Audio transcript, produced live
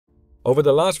Over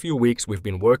the last few weeks, we've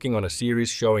been working on a series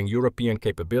showing European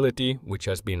capability, which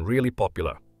has been really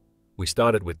popular. We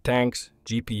started with tanks,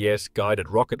 GPS, guided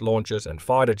rocket launchers and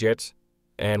fighter jets,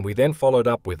 and we then followed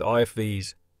up with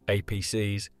IFVs,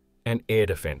 APCs, and air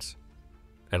defense.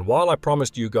 And while I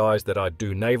promised you guys that I'd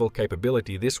do naval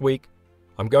capability this week,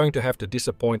 I'm going to have to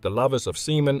disappoint the lovers of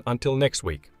seamen until next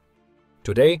week.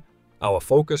 Today, our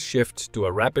focus shifts to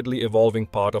a rapidly evolving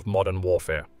part of modern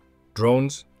warfare: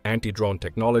 drones, anti-drone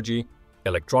technology,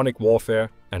 electronic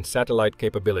warfare, and satellite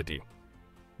capability.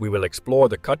 We will explore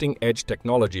the cutting-edge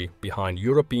technology behind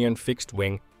European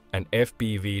fixed-wing and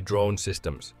FPV drone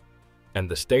systems, and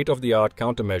the state-of-the-art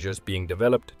countermeasures being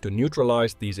developed to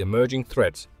neutralize these emerging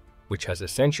threats, which has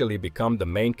essentially become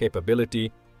the main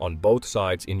capability on both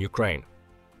sides in Ukraine.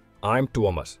 I'm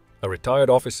Tuomas, a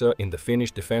retired officer in the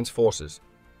Finnish Defense Forces,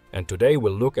 and today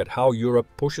we'll look at how Europe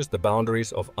pushes the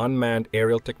boundaries of unmanned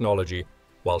aerial technology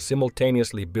while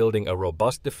simultaneously building a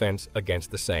robust defense against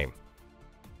the same.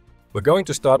 We're going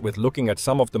to start with looking at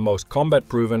some of the most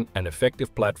combat-proven and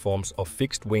effective platforms of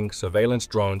fixed-wing surveillance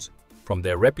drones from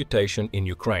their reputation in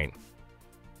Ukraine.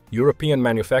 European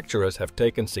manufacturers have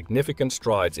taken significant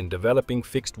strides in developing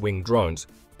fixed-wing drones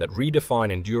that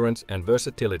redefine endurance and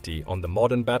versatility on the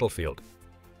modern battlefield.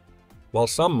 While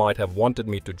some might have wanted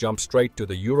me to jump straight to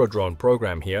the Eurodrone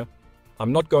program here,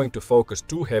 I'm not going to focus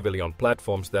too heavily on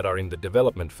platforms that are in the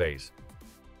development phase.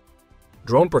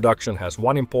 Drone production has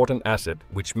one important asset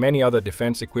which many other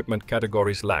defense equipment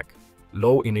categories lack: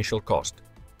 low initial cost.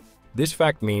 This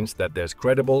fact means that there's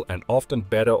credible and often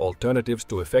better alternatives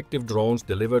to effective drones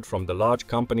delivered from the large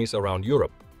companies around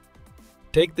Europe.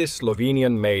 Take this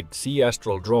Slovenian-made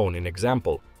C-Astral drone in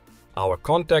example. Our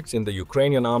contacts in the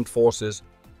Ukrainian armed forces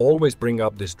always bring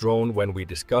up this drone when we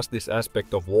discuss this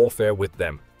aspect of warfare with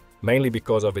them, mainly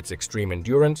because of its extreme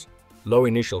endurance, low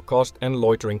initial cost and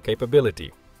loitering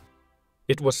capability.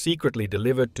 It was secretly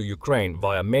delivered to Ukraine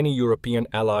via many European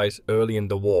allies early in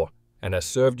the war and has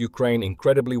served Ukraine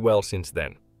incredibly well since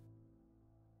then.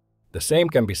 The same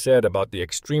can be said about the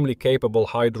extremely capable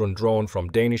Heidrun drone from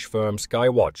Danish firm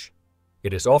Skywatch.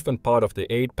 It is often part of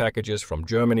the aid packages from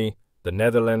Germany, the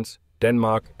Netherlands,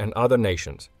 Denmark and other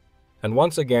nations. And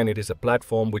once again, it is a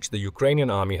platform which the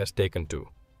Ukrainian army has taken to.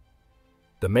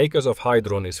 The makers of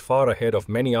Heidrun is far ahead of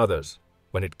many others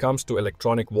when it comes to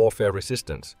electronic warfare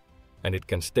resistance, and it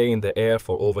can stay in the air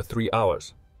for over 3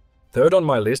 hours. Third on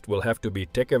my list will have to be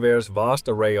Tekever's vast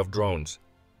array of drones.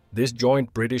 This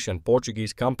joint British and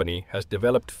Portuguese company has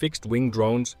developed fixed-wing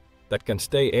drones that can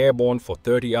stay airborne for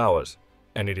 30 hours,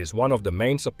 and it is one of the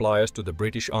main suppliers to the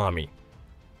British Army.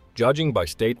 Judging by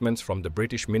statements from the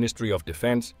British Ministry of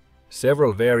Defence,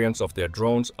 several variants of their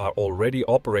drones are already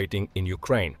operating in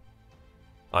Ukraine.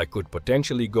 I could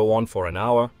potentially go on for an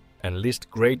hour and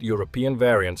list great European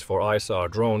variants for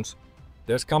ISR drones.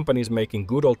 There's companies making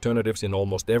good alternatives in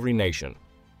almost every nation.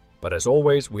 But as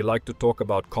always, we like to talk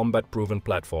about combat-proven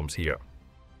platforms here.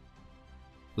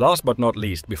 Last but not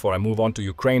least, before I move on to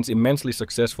Ukraine's immensely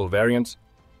successful variants,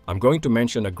 I'm going to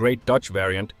mention a great Dutch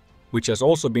variant, which has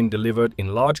also been delivered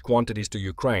in large quantities to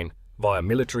Ukraine via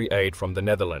military aid from the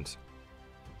Netherlands.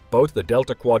 Both the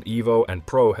DeltaQuad Evo and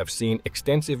Pro have seen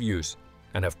extensive use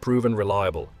and have proven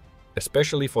reliable,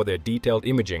 especially for their detailed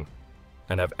imaging,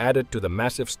 and have added to the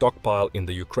massive stockpile in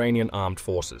the Ukrainian armed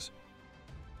forces.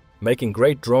 Making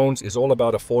great drones is all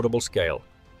about affordable scale,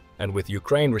 and with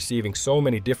Ukraine receiving so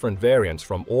many different variants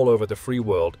from all over the free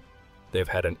world,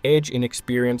 they've had an edge in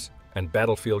experience and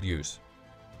battlefield use.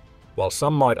 While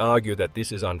some might argue that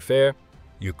this is unfair,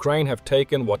 Ukraine have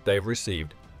taken what they've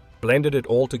received, blended it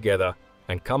all together,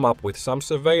 and come up with some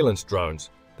surveillance drones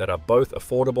that are both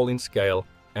affordable in scale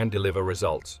and deliver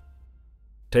results.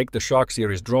 Take the Shark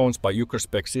series drones by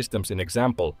Ukrspecs Systems in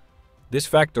example. This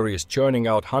factory is churning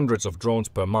out hundreds of drones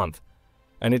per month,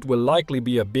 and it will likely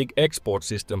be a big export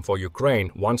system for Ukraine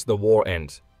once the war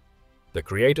ends. The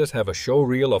creators have a show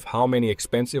reel of how many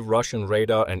expensive Russian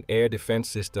radar and air defense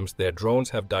systems their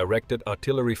drones have directed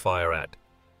artillery fire at.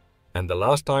 And the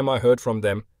last time I heard from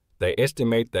them, they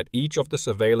estimate that each of the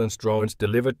surveillance drones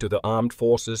delivered to the armed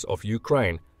forces of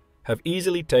Ukraine have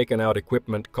easily taken out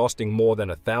equipment costing more than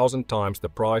 1,000 times the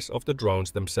price of the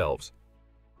drones themselves.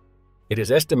 It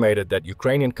is estimated that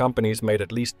Ukrainian companies made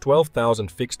at least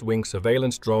 12,000 fixed-wing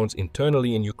surveillance drones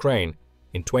internally in Ukraine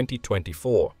in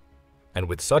 2024. And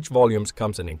with such volumes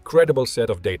comes an incredible set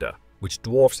of data, which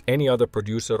dwarfs any other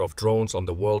producer of drones on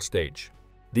the world stage.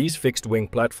 These fixed-wing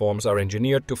platforms are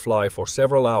engineered to fly for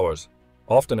several hours,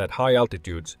 often at high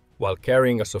altitudes, while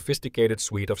carrying a sophisticated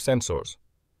suite of sensors.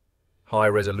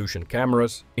 High-resolution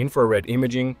cameras, infrared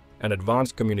imaging, and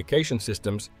advanced communication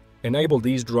systems enable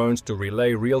these drones to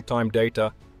relay real-time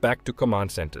data back to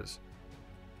command centers.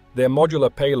 Their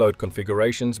modular payload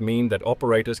configurations mean that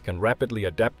operators can rapidly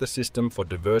adapt the system for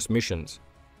diverse missions,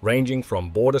 ranging from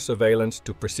border surveillance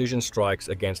to precision strikes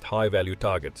against high-value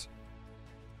targets.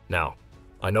 Now,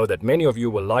 I know that many of you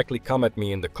will likely come at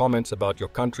me in the comments about your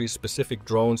country's specific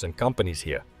drones and companies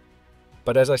here.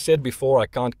 But as I said before, I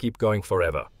can't keep going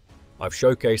forever. I've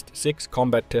showcased 6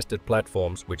 combat-tested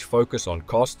platforms which focus on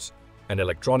costs and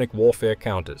electronic warfare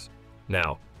counters.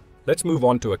 Now, let's move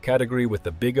on to a category with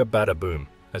the bigger bada boom,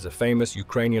 as a famous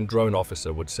Ukrainian drone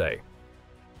officer would say.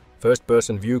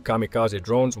 First-person view kamikaze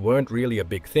drones weren't really a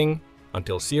big thing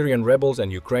until Syrian rebels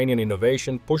and Ukrainian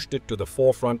innovation pushed it to the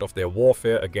forefront of their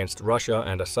warfare against Russia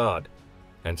and Assad.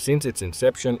 And since its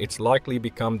inception, it's likely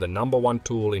become the #1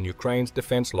 tool in Ukraine's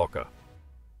defense locker.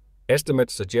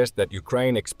 Estimates suggest that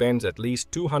Ukraine expends at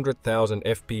least 200,000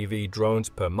 FPV drones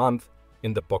per month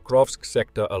in the Pokrovsk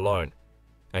sector alone,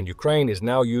 and Ukraine is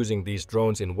now using these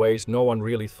drones in ways no one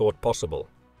really thought possible.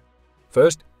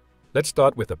 First, let's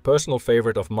start with a personal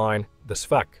favorite of mine, the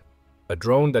Sphak, a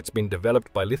drone that's been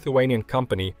developed by Lithuanian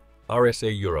company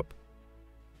RSA Europe.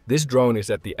 This drone is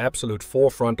at the absolute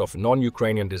forefront of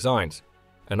non-Ukrainian designs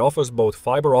and offers both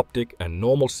fiber optic and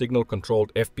normal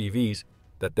signal-controlled FPVs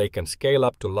that they can scale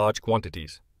up to large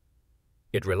quantities.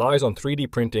 It relies on 3D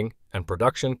printing, and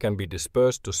production can be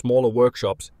dispersed to smaller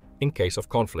workshops in case of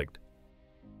conflict.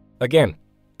 Again,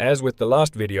 as with the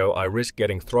last video, I risk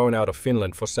getting thrown out of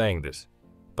Finland for saying this,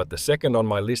 but the second on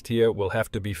my list here will have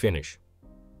to be Finnish.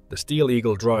 The Steel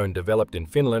Eagle drone, developed in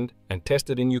Finland and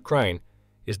tested in Ukraine,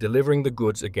 is delivering the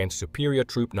goods against superior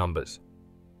troop numbers.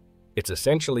 It's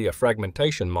essentially a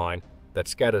fragmentation mine that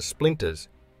scatters splinters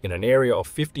in an area of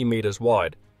 50 meters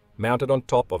wide, mounted on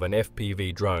top of an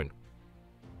FPV drone.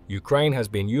 Ukraine has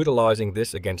been utilizing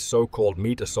this against so-called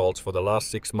meat assaults for the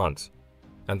last 6 months,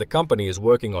 and the company is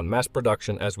working on mass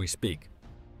production as we speak.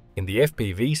 In the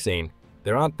FPV scene,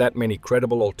 there aren't that many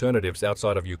credible alternatives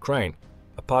outside of Ukraine,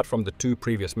 apart from the 2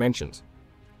 previous mentions,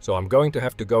 so I'm going to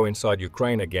have to go inside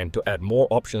Ukraine again to add more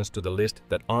options to the list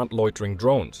that aren't loitering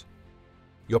drones.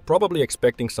 You're probably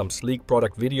expecting some sleek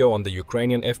product video on the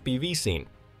Ukrainian FPV scene,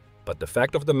 but the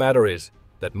fact of the matter is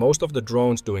that most of the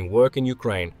drones doing work in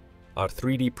Ukraine are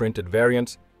 3D printed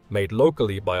variants made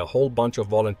locally by a whole bunch of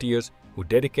volunteers who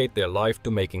dedicate their life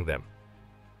to making them.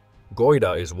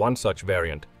 Goida is one such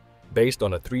variant, based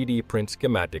on a 3D print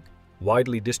schematic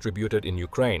widely distributed in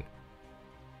Ukraine.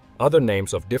 Other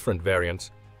names of different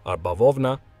variants are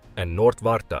Bavovna and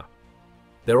Nordvarta.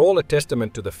 They're all a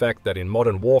testament to the fact that in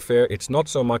modern warfare it's not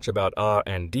so much about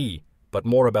R&D, but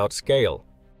more about scale.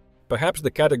 Perhaps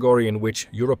the category in which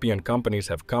European companies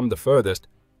have come the furthest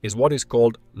is what is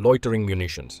called loitering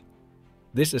munitions.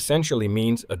 This essentially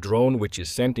means a drone which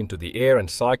is sent into the air and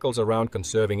cycles around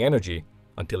conserving energy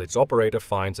until its operator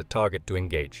finds a target to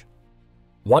engage.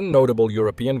 One notable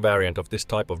European variant of this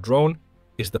type of drone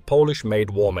is the Polish-made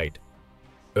Warmate.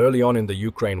 Early on in the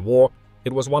Ukraine war,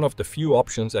 it was one of the few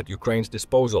options at Ukraine's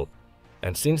disposal,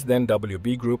 and since then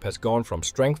WB Group has gone from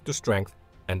strength to strength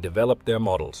and developed their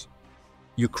models.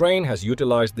 Ukraine has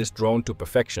utilized this drone to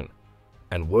perfection,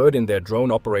 and word in their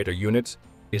drone operator units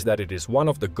is that it is one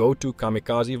of the go-to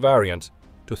kamikaze variants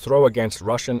to throw against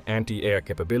Russian anti-air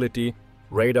capability,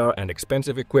 radar and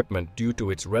expensive equipment due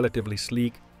to its relatively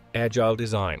sleek, agile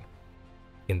design.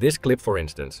 In this clip, for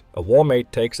instance, a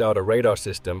Warmate takes out a radar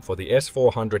system for the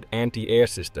S-400 anti-air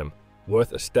system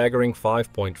worth a staggering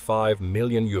 5.5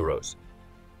 million euros.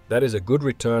 That is a good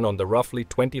return on the roughly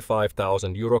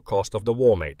 25,000 euro cost of the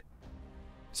Warmate.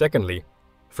 Secondly,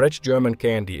 French-German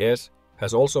KNDS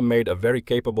has also made a very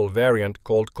capable variant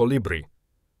called Colibri,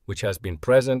 which has been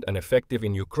present and effective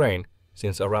in Ukraine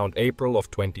since around April of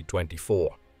 2024.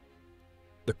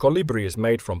 The Colibri is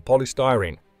made from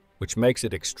polystyrene, which makes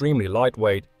it extremely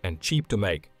lightweight and cheap to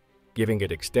make, giving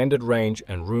it extended range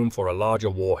and room for a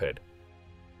larger warhead.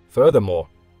 Furthermore,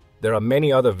 there are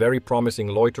many other very promising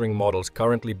loitering models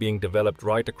currently being developed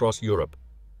right across Europe.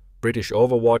 British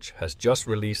Overwatch has just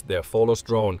released their Pholos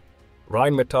drone,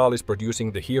 Rheinmetall is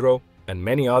producing the Hero, and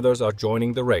many others are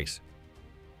joining the race.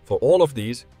 For all of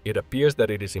these, it appears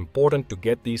that it is important to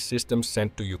get these systems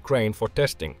sent to Ukraine for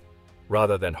testing,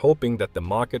 rather than hoping that the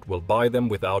market will buy them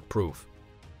without proof.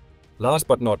 Last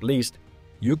but not least,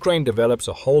 Ukraine develops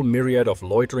a whole myriad of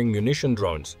loitering munition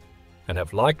drones and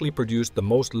have likely produced the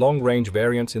most long-range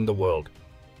variants in the world.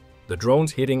 The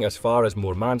drones hitting as far as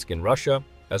Murmansk in Russia,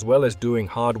 as well as doing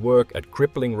hard work at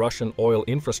crippling Russian oil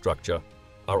infrastructure,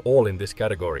 are all in this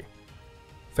category.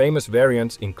 Famous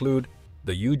variants include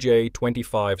the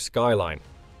UJ-25 Skyline,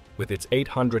 with its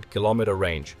 800-kilometer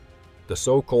range, the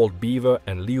so-called Beaver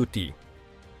and Liuti.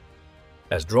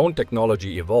 As drone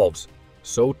technology evolves,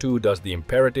 so too does the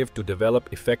imperative to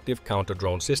develop effective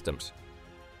counter-drone systems.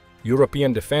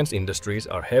 European defense industries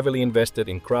are heavily invested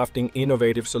in crafting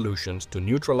innovative solutions to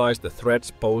neutralize the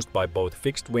threats posed by both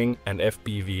fixed-wing and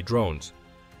FPV drones.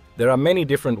 There are many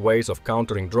different ways of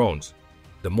countering drones.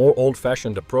 The more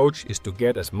old-fashioned approach is to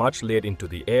get as much lead into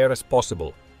the air as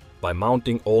possible by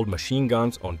mounting old machine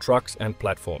guns on trucks and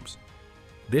platforms.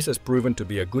 This has proven to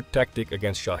be a good tactic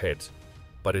against Shaheds,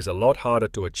 but is a lot harder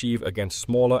to achieve against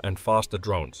smaller and faster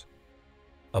drones.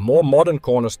 A more modern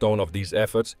cornerstone of these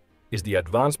efforts is the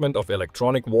advancement of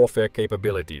electronic warfare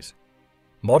capabilities.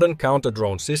 Modern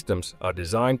counter-drone systems are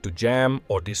designed to jam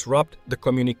or disrupt the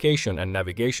communication and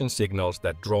navigation signals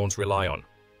that drones rely on.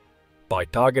 By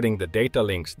targeting the data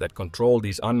links that control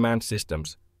these unmanned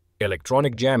systems,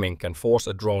 electronic jamming can force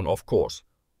a drone off course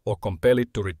or compel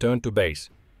it to return to base,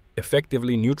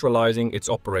 effectively neutralizing its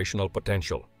operational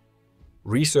potential.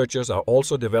 Researchers are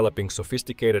also developing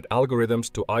sophisticated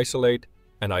algorithms to isolate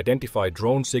and identify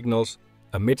drone signals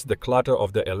amidst the clutter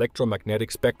of the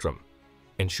electromagnetic spectrum,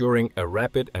 ensuring a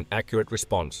rapid and accurate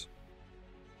response.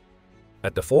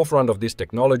 At the forefront of this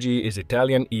technology is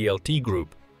Italian ELT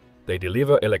Group. They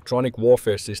deliver electronic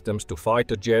warfare systems to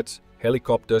fighter jets,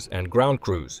 helicopters, and ground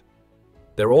crews.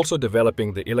 They're also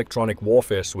developing the electronic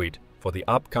warfare suite for the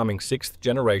upcoming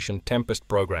 6th-generation Tempest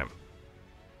program.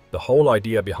 The whole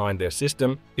idea behind their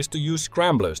system is to use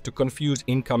scramblers to confuse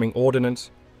incoming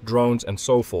ordnance, drones, and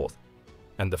so forth,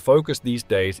 and the focus these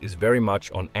days is very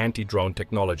much on anti-drone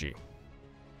technology.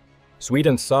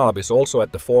 Sweden's SAAB is also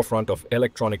at the forefront of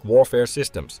electronic warfare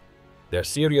systems. Their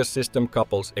Sirius system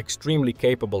couples extremely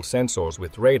capable sensors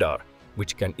with radar,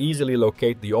 which can easily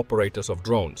locate the operators of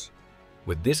drones.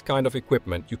 With this kind of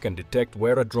equipment, you can detect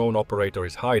where a drone operator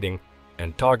is hiding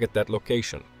and target that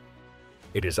location.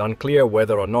 It is unclear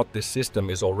whether or not this system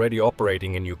is already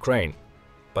operating in Ukraine,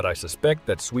 but I suspect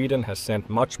that Sweden has sent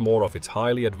much more of its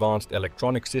highly advanced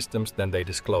electronic systems than they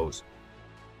disclose.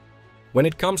 When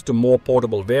it comes to more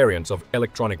portable variants of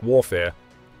electronic warfare,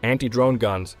 anti-drone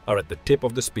guns are at the tip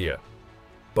of the spear.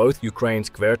 Both Ukraine's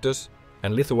Kvertus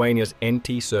and Lithuania's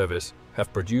NT service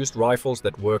have produced rifles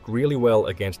that work really well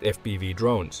against FPV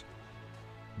drones.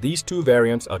 These two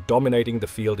variants are dominating the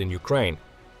field in Ukraine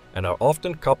and are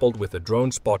often coupled with a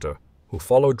drone spotter who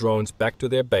follow drones back to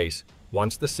their base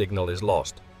once the signal is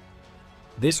lost.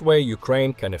 This way,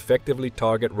 Ukraine can effectively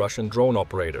target Russian drone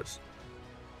operators.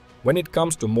 When it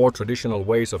comes to more traditional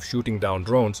ways of shooting down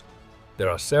drones, there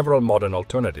are several modern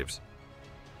alternatives.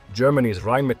 Germany's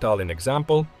Rheinmetall, in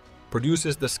example,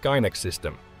 produces the Skynex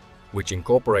system, which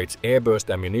incorporates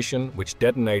airburst ammunition which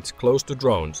detonates close to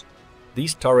drones.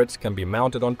 These turrets can be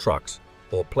mounted on trucks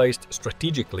or placed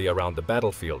strategically around the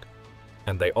battlefield,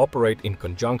 and they operate in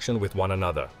conjunction with one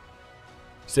another.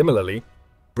 Similarly,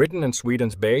 Britain and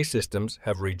Sweden's BAE systems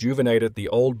have rejuvenated the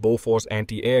old Bofors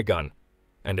anti-air gun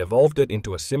and evolved it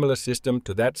into a similar system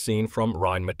to that seen from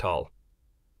Rheinmetall.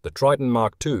 The Tridon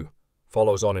Mk2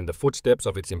 follows on in the footsteps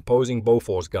of its imposing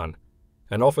Bofors gun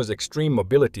and offers extreme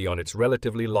mobility on its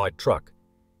relatively light truck.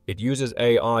 It uses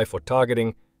AI for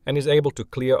targeting and is able to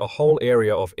clear a whole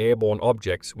area of airborne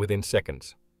objects within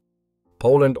seconds.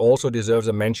 Poland also deserves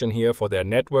a mention here for their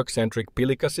network-centric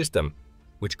Pilika system,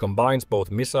 which combines both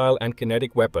missile and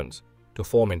kinetic weapons to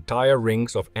form entire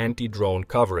rings of anti-drone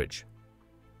coverage.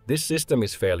 This system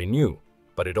is fairly new,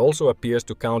 but it also appears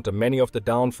to counter many of the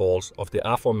downfalls of the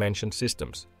aforementioned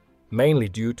systems, mainly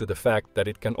due to the fact that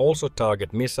it can also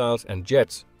target missiles and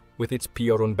jets with its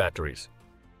Piorun batteries.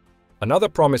 Another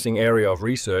promising area of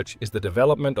research is the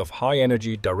development of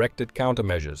high-energy directed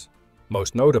countermeasures,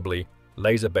 most notably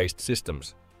laser-based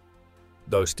systems.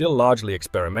 Though still largely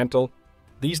experimental,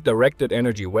 these directed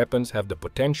energy weapons have the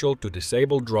potential to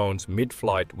disable drones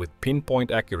mid-flight with pinpoint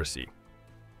accuracy.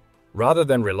 Rather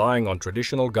than relying on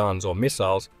traditional guns or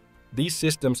missiles, these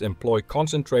systems employ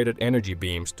concentrated energy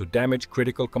beams to damage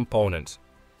critical components,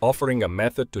 offering a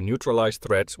method to neutralize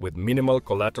threats with minimal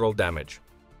collateral damage.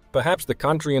 Perhaps the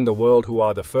country in the world who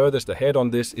are the furthest ahead on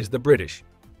this is the British,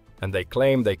 and they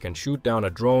claim they can shoot down a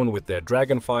drone with their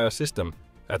Dragonfire system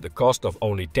at the cost of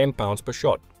only £10 per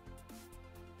shot.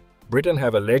 Britain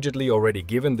have allegedly already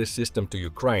given this system to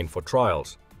Ukraine for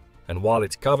trials, and while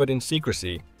it's covered in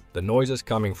secrecy, the noises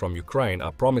coming from Ukraine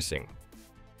are promising.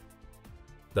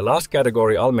 The last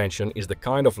category I'll mention is the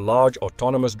kind of large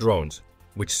autonomous drones,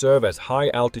 which serve as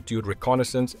high-altitude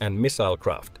reconnaissance and missile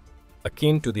craft,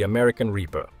 akin to the American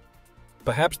Reaper.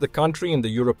 Perhaps the country in the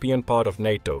European part of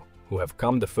NATO who have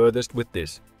come the furthest with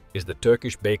this is the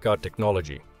Turkish Bayraktar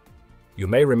technology. You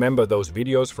may remember those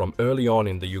videos from early on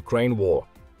in the Ukraine war,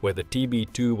 where the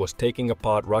TB2 was taking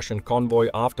apart Russian convoy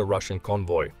after Russian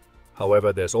convoy,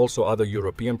 However, there's also other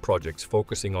European projects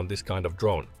focusing on this kind of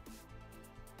drone.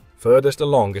 Furthest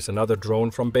along is another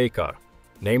drone from Bayraktar,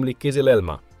 namely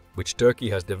Kızılelma, which Turkey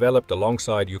has developed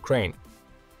alongside Ukraine.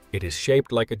 It is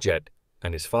shaped like a jet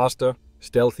and is faster,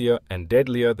 stealthier and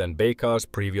deadlier than Bayraktar's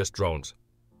previous drones.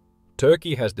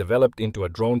 Turkey has developed into a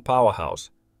drone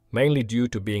powerhouse, mainly due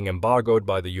to being embargoed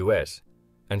by the US,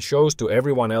 and shows to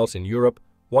everyone else in Europe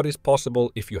what is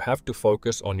possible if you have to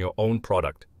focus on your own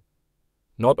product.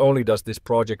 Not only does this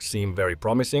project seem very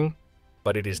promising,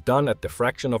 but it is done at the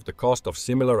fraction of the cost of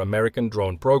similar American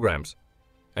drone programs,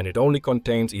 and it only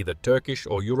contains either Turkish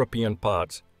or European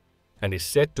parts, and is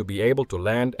set to be able to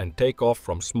land and take off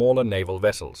from smaller naval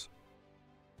vessels.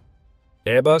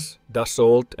 Airbus,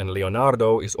 Dassault and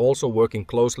Leonardo is also working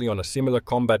closely on a similar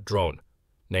combat drone,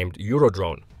 named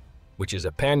Eurodrone, which is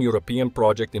a pan-European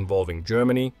project involving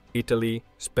Germany, Italy,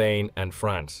 Spain and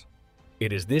France.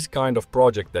 It is this kind of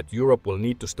project that Europe will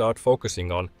need to start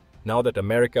focusing on now that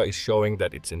America is showing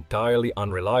that it's entirely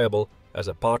unreliable as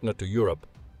a partner to Europe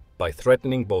by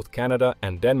threatening both Canada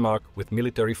and Denmark with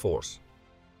military force.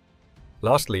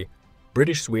 Lastly,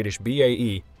 British-Swedish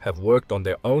BAE have worked on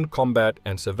their own combat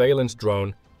and surveillance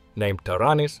drone named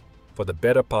Taranis for the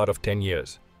better part of 10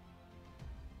 years.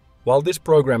 While this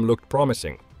program looked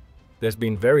promising, there's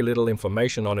been very little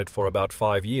information on it for about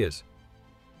 5 years.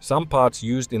 Some parts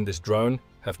used in this drone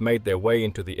have made their way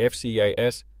into the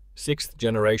FCAS 6th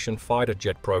generation fighter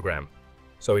jet program,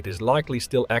 so it is likely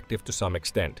still active to some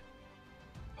extent.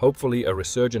 Hopefully, a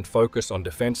resurgent focus on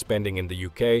defense spending in the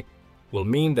UK will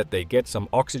mean that they get some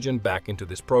oxygen back into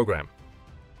this program.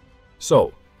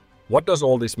 So, what does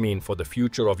all this mean for the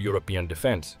future of European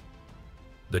defense?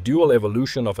 The dual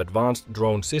evolution of advanced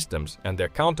drone systems and their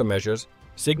countermeasures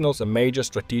signals a major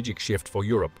strategic shift for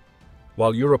Europe.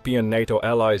 While European NATO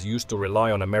allies used to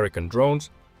rely on American drones,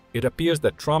 it appears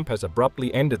that Trump has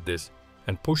abruptly ended this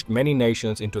and pushed many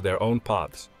nations into their own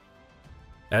paths.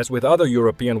 As with other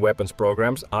European weapons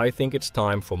programs, I think it's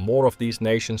time for more of these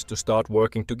nations to start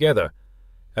working together,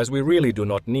 as we really do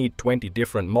not need 20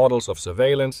 different models of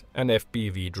surveillance and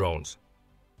FPV drones.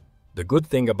 The good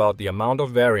thing about the amount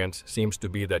of variants seems to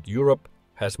be that Europe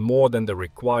has more than the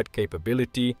required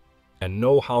capability and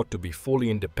know how to be fully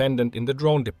independent in the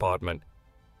drone department,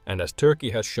 and as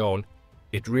Turkey has shown,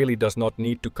 it really does not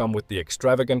need to come with the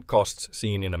extravagant costs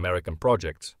seen in American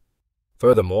projects.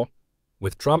 Furthermore,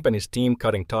 with Trump and his team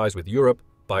cutting ties with Europe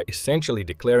by essentially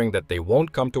declaring that they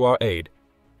won't come to our aid,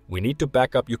 we need to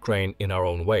back up Ukraine in our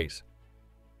own ways.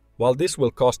 While this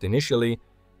will cost initially,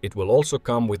 it will also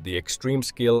come with the extreme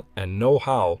skill and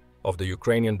know-how of the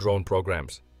Ukrainian drone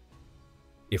programs.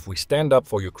 If we stand up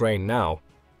for Ukraine now,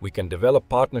 we can develop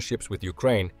partnerships with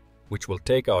Ukraine which will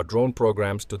take our drone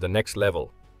programs to the next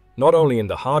level, not only in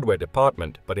the hardware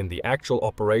department but in the actual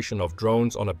operation of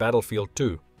drones on a battlefield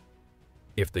too.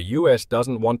 If the US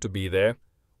doesn't want to be there,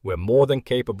 we're more than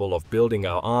capable of building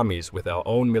our armies with our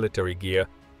own military gear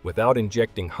without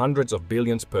injecting hundreds of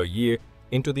billions per year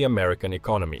into the American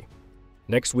economy.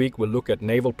 Next week we'll look at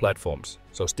naval platforms,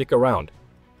 so stick around.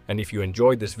 And if you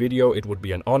enjoyed this video, it would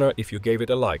be an honor if you gave it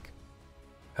a like.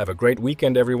 Have a great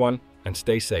weekend everyone, and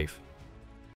stay safe.